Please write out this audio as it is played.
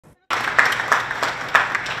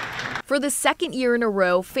For the second year in a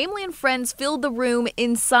row, family and friends filled the room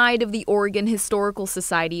inside of the Oregon Historical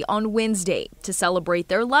Society on Wednesday to celebrate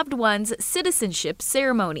their loved one's citizenship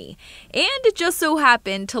ceremony. And it just so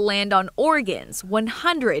happened to land on Oregon's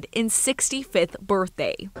 165th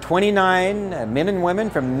birthday. 29 men and women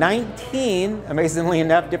from 19, amazingly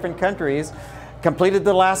enough, different countries completed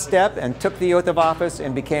the last step and took the oath of office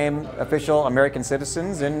and became official American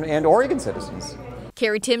citizens and Oregon citizens.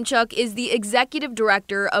 Carrie Timchuk is the executive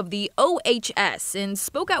director of the OHS and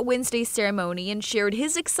spoke at Wednesday's ceremony and shared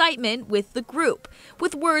his excitement with the group,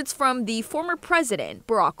 with words from the former president,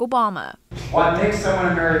 Barack Obama. What makes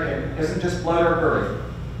someone American isn't just blood or birth,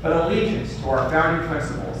 but allegiance to our founding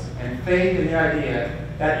principles and faith in the idea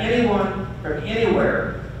that anyone from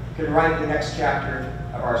anywhere can write the next chapter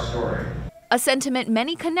of our story. A sentiment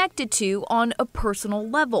many connected to on a personal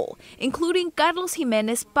level, including Carlos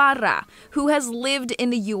Jimenez Parra, who has lived in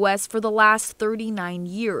the U.S. for the last 39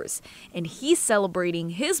 years. And he's celebrating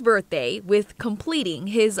his birthday with completing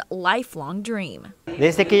his lifelong dream.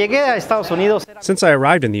 Since I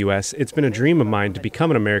arrived in the U.S., it's been a dream of mine to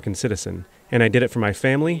become an American citizen, and I did it for my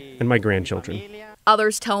family and my grandchildren.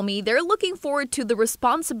 Others tell me they're looking forward to the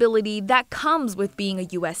responsibility that comes with being a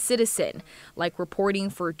U.S. citizen, like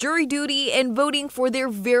reporting for jury duty and voting for their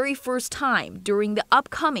very first time during the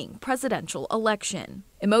upcoming presidential election.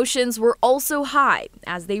 Emotions were also high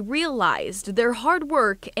as they realized their hard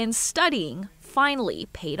work and studying finally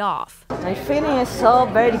paid off. My feeling is so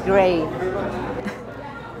very great.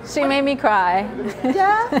 She made me cry.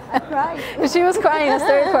 Yeah, right. She was crying, I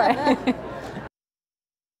started crying.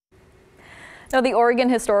 Now, the Oregon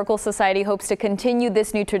Historical Society hopes to continue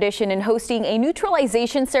this new tradition in hosting a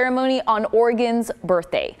neutralization ceremony on Oregon's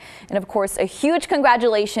birthday. And of course, a huge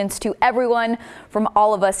congratulations to everyone from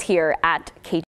all of us here at KG.